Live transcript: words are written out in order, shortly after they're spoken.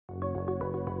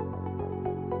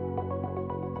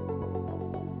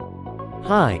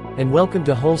Hi, and welcome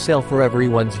to Wholesale for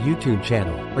Everyone's YouTube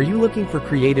channel. Are you looking for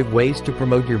creative ways to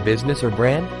promote your business or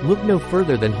brand? Look no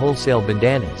further than Wholesale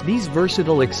Bandanas. These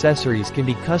versatile accessories can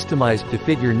be customized to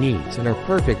fit your needs and are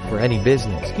perfect for any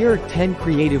business. Here are 10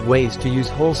 creative ways to use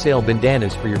Wholesale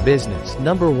Bandanas for your business.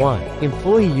 Number 1.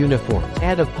 Employee uniforms.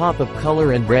 Add a pop of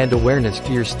color and brand awareness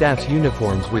to your staff's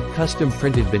uniforms with custom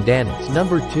printed bandanas.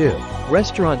 Number 2.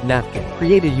 Restaurant napkin.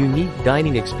 Create a unique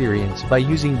dining experience by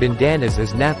using bandanas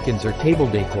as napkins or table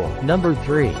decor. Number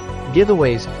 3.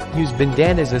 Giveaways. Use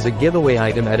bandanas as a giveaway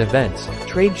item at events,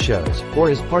 trade shows, or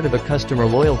as part of a customer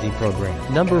loyalty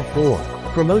program. Number 4.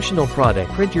 Promotional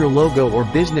product. Print your logo or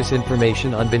business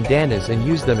information on bandanas and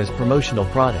use them as promotional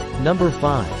product. Number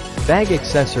 5. Bag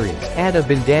accessories. Add a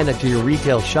bandana to your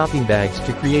retail shopping bags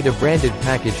to create a branded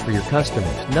package for your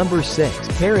customers. Number 6.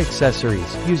 Hair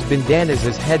accessories. Use bandanas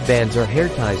as headbands or hair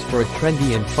ties for a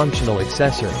trendy and functional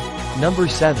accessory. Number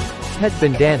 7. Pet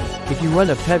bandanas. If you run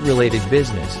a pet-related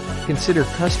business, consider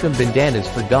custom bandanas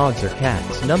for dogs or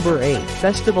cats. Number 8.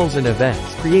 Festivals and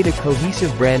events. Create a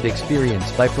cohesive brand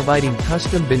experience by providing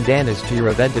custom bandanas to your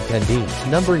event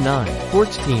attendees. Number 9.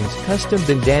 Sports teams. Custom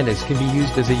bandanas can be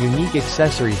used as a unique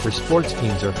accessory for sports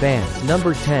teams or fans.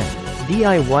 Number 10.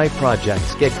 DIY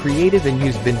projects. Get creative and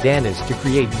use bandanas to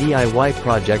create DIY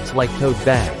projects like tote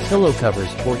bags, pillow covers,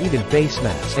 or even face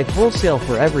masks. At Wholesale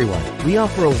for Everyone, we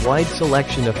offer a wide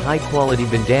selection of high-quality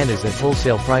bandanas at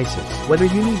wholesale prices. Whether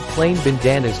you need plain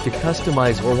bandanas to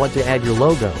customize or want to add your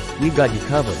logo, we've got you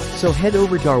covered. So head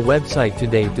over to our website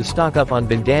today to stock up on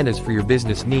bandanas for your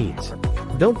business needs.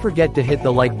 Don't forget to hit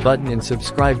the like button and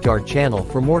subscribe to our channel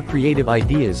for more creative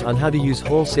ideas on how to use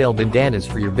wholesale bandanas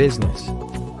for your business.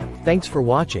 Thanks for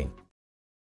watching.